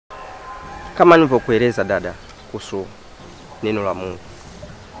Kama nilivyokueleza dada kuhusu neno la Mungu.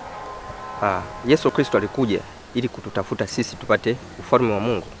 Yesu Kristo alikuja ili kututafuta sisi tupate ufalme wa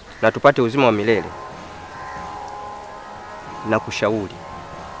Mungu na tupate uzima wa milele. Na kushauri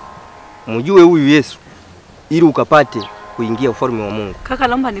mjue huyu Yesu ili ukapate kuingia ufalme wa Mungu. Kaka,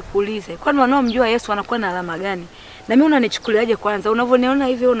 naomba nikuulize, kwani wanaomjua Yesu wanakuwa na alama gani? Na mimi unanichukuliaje kwanza? Unavyoniona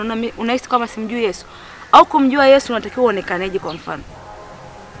hivi unahisi kama simjui Yesu? Au kumjua Yesu unatakiwa uonekaneje kwa mfano?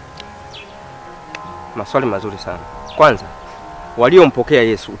 Maswali mazuri sana. Kwanza, waliompokea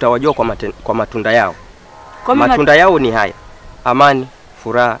Yesu utawajua kwa matunda yao. Matunda yao ni haya: amani,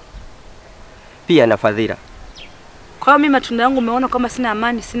 furaha, pia na fadhila. Kwa mimi matunda yangu umeona kama sina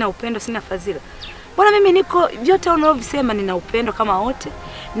amani, sina upendo, sina fadhila. Bwana mimi niko vyote unavyosema, nina upendo kama wote,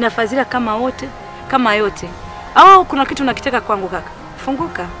 nina fadhila kama wote, kama yote. Au kuna kitu unakitaka kwangu kaka?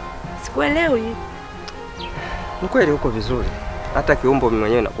 Funguka. Sikuelewi. Ni kweli uko vizuri. Hata kiumbo mimi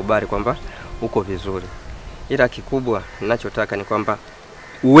mwenyewe nakubali kwamba uko vizuri. Ila kikubwa ninachotaka ni kwamba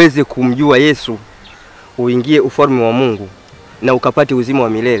uweze kumjua Yesu, uingie ufalme wa Mungu na ukapate uzima wa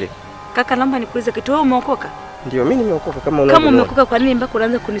milele. Kaka, naomba nikuulize kitu, wewe umeokoka? Ndio, mimi nimeokoka. Kama umeokoka, kwa nini mpaka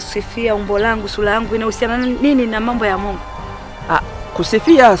unaanza kunisifia umbo langu, sura yangu? Inahusiana nini na mambo ya Mungu?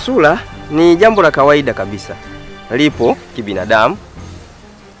 Kusifia sura ni jambo la kawaida kabisa. Lipo kibinadamu.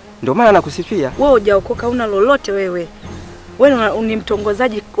 Ndio maana nakusifia. Wewe hujaokoka, una lolote wewe. Wewe ni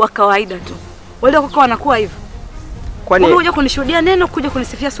mtongozaji wa kawaida tu. Wale wako wanakuwa hivyo. Kwani unakuja kunishuhudia neno, kuja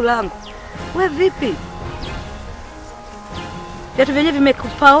kunisifia sura yangu? Wewe vipi? Viatu vyenyewe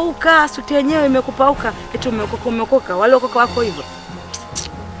vimekupauka, suti yenyewe imekupauka. Eti umeokoka. Wale wako hivyo.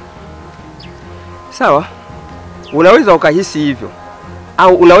 Sawa. Unaweza ukahisi hivyo.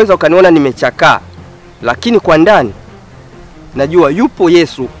 Au unaweza ukaniona nimechakaa. Lakini kwa ndani najua yupo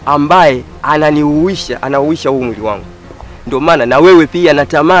Yesu ambaye anauisha huu mwili wangu. Ndio maana na wewe pia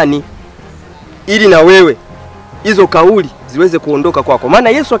natamani ili na wewe hizo kauli ziweze kuondoka kwako. Maana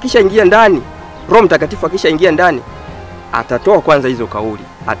Yesu akishaingia ndani, Roho Mtakatifu akishaingia ndani, atatoa kwanza hizo kauli,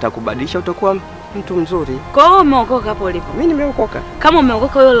 atakubadilisha, utakuwa mtu mzuri. Kwa hiyo umeokoka hapo ulipo? Mimi nimeokoka. Kama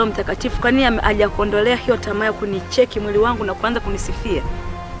umeokoka, wewe Roho Mtakatifu kwa nini hajakuondolea hiyo tamaa ya kunicheki mwili wangu na kuanza kunisifia?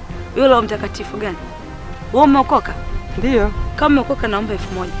 Wewe Roho Mtakatifu gani? Wewe umeokoka? Ndio. Kama umeokoka naomba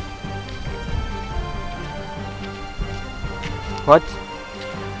 1000. What?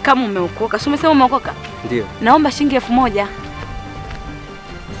 Kama umeokoka, si umesema umeokoka? Ndio. Naomba shilingi 1000.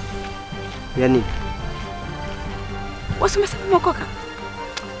 Yaani wewe umesema umeokoka?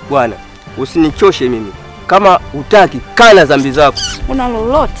 Bwana, usinichoshe mimi. Kama hutaki kana dhambi zako. Una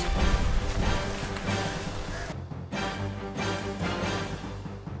lolote?